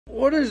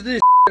What is this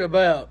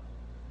about?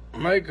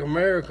 Make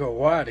America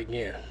white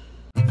again.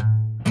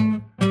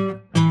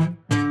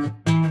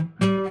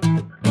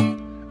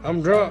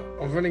 I'm drunk.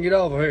 I'm finna get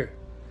over here.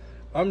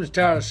 I'm just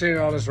tired of seeing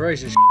all this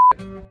racist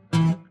shit.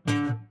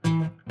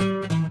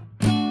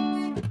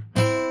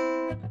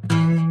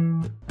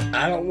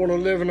 I don't want to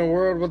live in a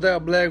world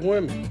without black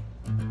women.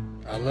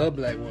 I love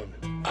black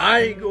women. I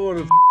ain't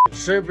going to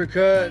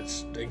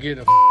supercuts to get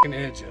a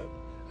head job.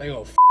 They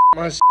gonna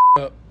my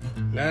up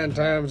 9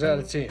 times out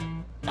of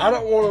 10. I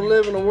don't want to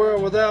live in a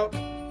world without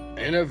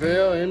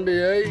NFL,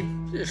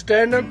 NBA, just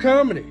stand-up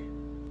comedy.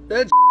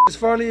 That is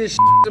funny as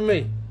to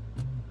me.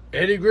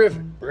 Eddie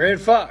Griffin, Red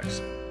Fox.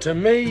 To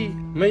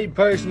me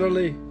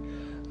personally,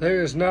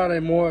 there is not a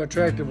more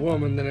attractive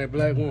woman than a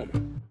black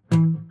woman.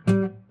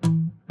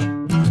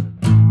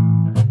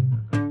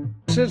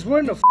 Since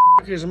when the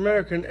has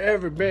America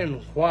ever been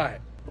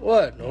white?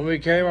 What, when we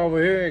came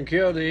over here and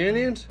killed the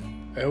Indians?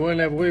 And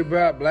whenever we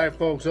brought black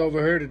folks over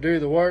here to do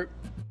the work?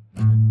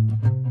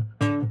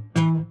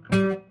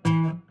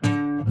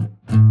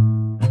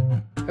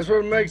 That's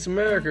what makes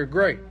America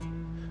great.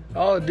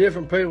 All the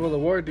different people that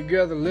work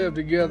together, live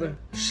together.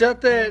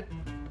 Shut that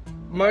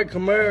make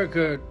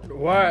America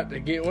white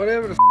again,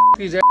 whatever the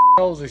these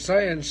assholes are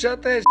saying,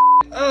 shut that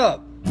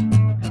up.